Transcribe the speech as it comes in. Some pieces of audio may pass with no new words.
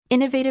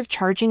Innovative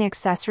charging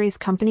accessories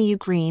company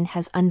Ugreen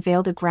has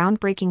unveiled a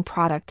groundbreaking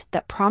product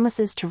that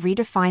promises to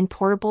redefine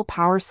portable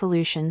power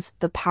solutions,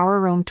 the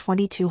PowerRoam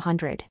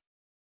 2200.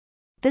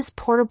 This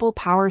portable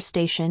power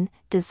station,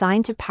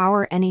 designed to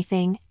power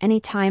anything,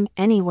 anytime,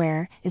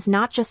 anywhere, is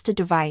not just a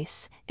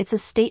device, it's a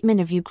statement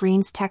of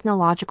Ugreen's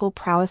technological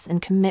prowess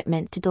and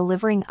commitment to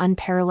delivering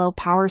unparalleled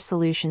power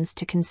solutions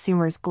to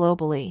consumers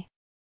globally.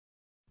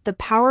 The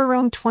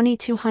PowerRoam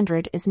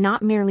 2200 is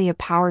not merely a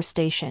power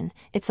station,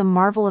 it's a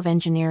marvel of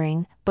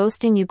engineering,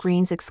 boasting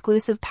Ugreen's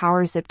exclusive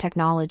PowerZip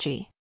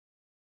technology.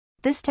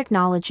 This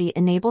technology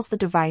enables the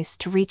device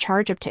to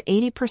recharge up to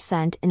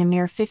 80% in a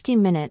mere 50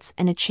 minutes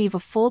and achieve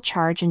a full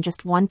charge in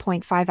just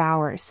 1.5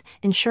 hours,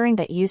 ensuring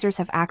that users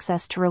have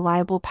access to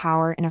reliable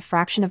power in a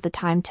fraction of the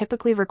time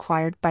typically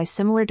required by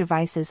similar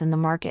devices in the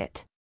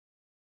market.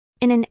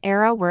 In an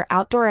era where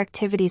outdoor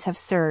activities have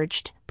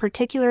surged,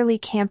 particularly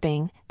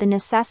camping, the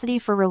necessity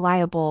for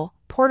reliable,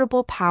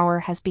 portable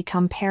power has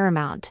become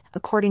paramount,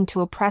 according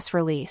to a press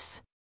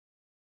release.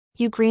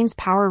 Ugreen's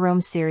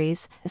PowerRoam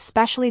series,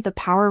 especially the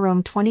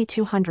PowerRoam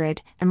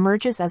 2200,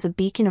 emerges as a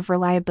beacon of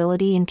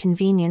reliability and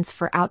convenience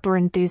for outdoor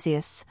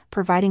enthusiasts,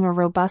 providing a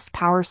robust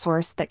power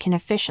source that can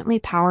efficiently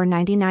power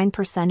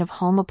 99% of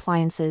home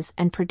appliances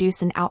and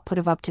produce an output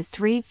of up to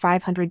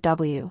 3,500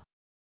 W.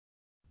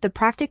 The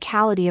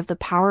practicality of the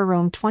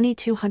PowerRoam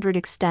 2200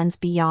 extends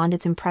beyond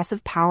its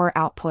impressive power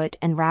output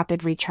and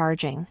rapid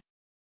recharging.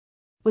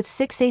 With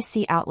 6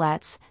 AC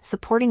outlets,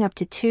 supporting up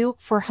to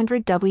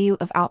 2,400 W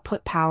of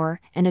output power,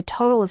 and a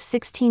total of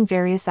 16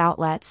 various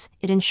outlets,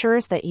 it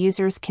ensures that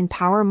users can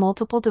power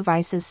multiple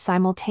devices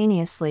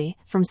simultaneously,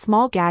 from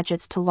small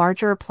gadgets to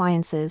larger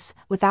appliances,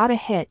 without a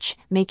hitch,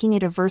 making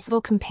it a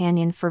versatile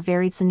companion for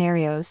varied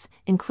scenarios,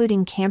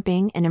 including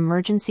camping and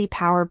emergency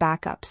power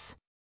backups.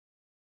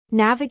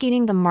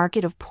 Navigating the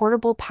market of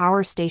portable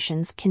power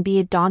stations can be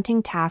a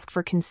daunting task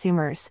for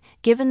consumers,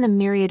 given the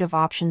myriad of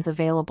options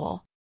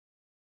available.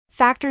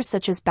 Factors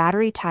such as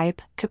battery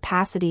type,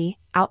 capacity,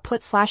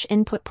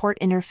 output/input port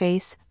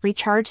interface,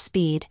 recharge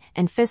speed,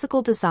 and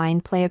physical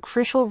design play a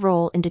crucial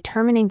role in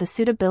determining the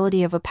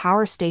suitability of a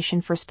power station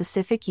for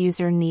specific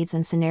user needs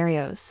and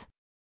scenarios.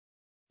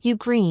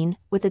 Ugreen,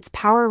 with its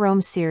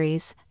PowerRoam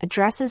series,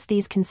 addresses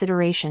these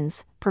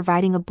considerations,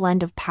 providing a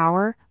blend of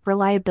power,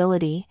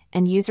 reliability,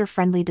 and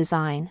user-friendly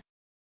design.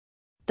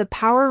 The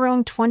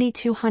PowerRoam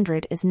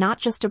 2200 is not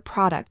just a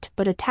product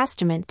but a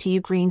testament to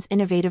Ugreen's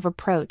innovative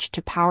approach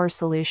to power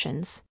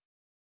solutions.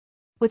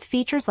 With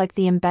features like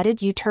the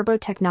embedded U-Turbo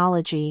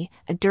technology,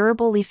 a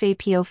durable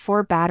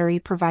LiFePO4 battery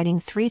providing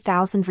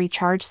 3,000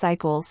 recharge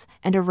cycles,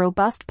 and a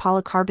robust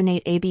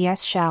polycarbonate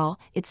ABS shell,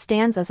 it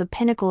stands as a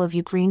pinnacle of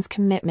Ugreen's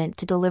commitment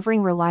to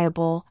delivering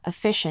reliable,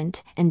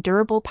 efficient, and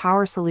durable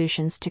power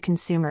solutions to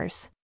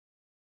consumers.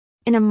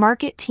 In a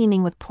market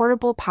teeming with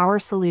portable power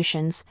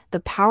solutions, the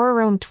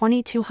PowerRoam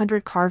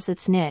 2200 carves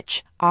its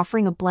niche,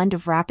 offering a blend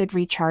of rapid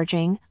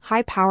recharging,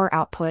 high power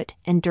output,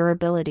 and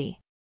durability.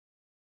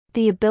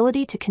 The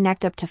ability to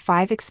connect up to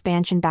 5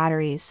 expansion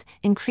batteries,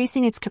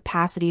 increasing its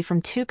capacity from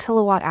 2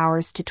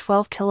 kWh to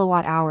 12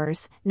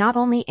 kWh, not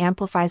only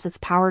amplifies its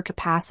power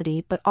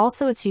capacity but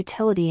also its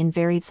utility in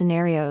varied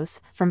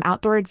scenarios, from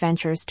outdoor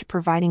adventures to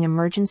providing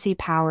emergency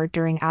power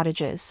during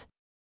outages.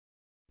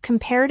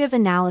 Comparative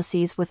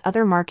analyses with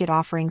other market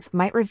offerings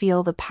might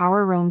reveal the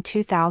PowerRoam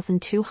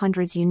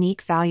 2200's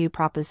unique value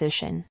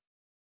proposition.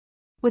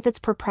 With its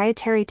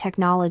proprietary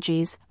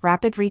technologies,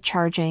 rapid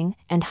recharging,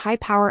 and high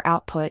power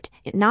output,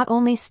 it not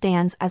only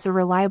stands as a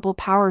reliable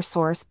power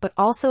source but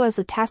also as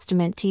a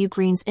testament to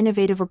Ugreen's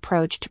innovative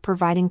approach to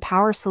providing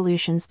power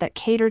solutions that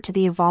cater to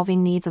the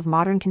evolving needs of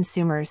modern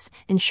consumers,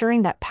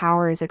 ensuring that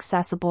power is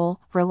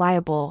accessible,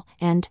 reliable,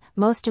 and,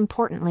 most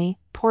importantly,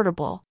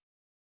 portable.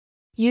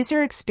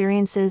 User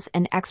experiences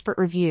and expert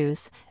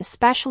reviews,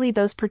 especially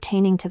those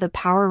pertaining to the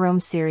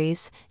PowerRoam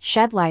series,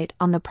 shed light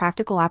on the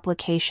practical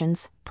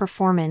applications,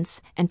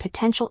 performance, and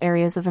potential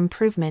areas of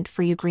improvement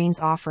for Ugreen's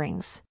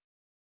offerings.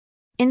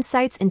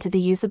 Insights into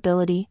the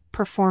usability,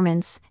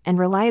 performance, and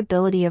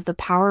reliability of the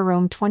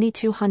PowerRoam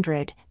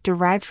 2200,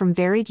 derived from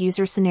varied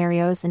user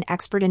scenarios and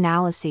expert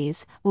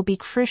analyses, will be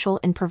crucial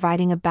in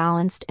providing a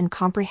balanced and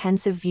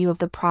comprehensive view of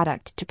the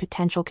product to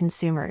potential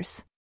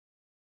consumers.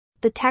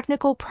 The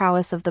technical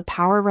prowess of the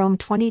PowerRoam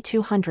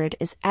 2200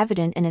 is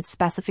evident in its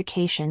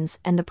specifications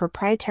and the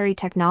proprietary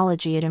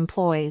technology it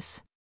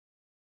employs.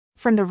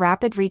 From the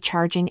rapid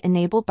recharging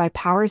enabled by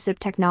PowerZip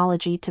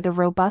technology to the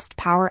robust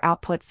power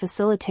output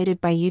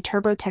facilitated by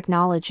U-Turbo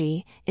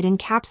technology, it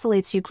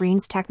encapsulates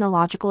Ugreen's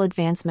technological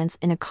advancements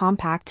in a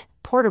compact,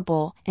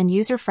 portable, and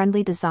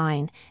user-friendly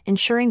design,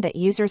 ensuring that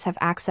users have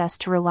access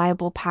to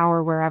reliable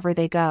power wherever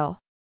they go.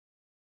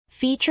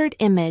 Featured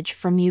image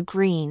from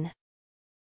Ugreen.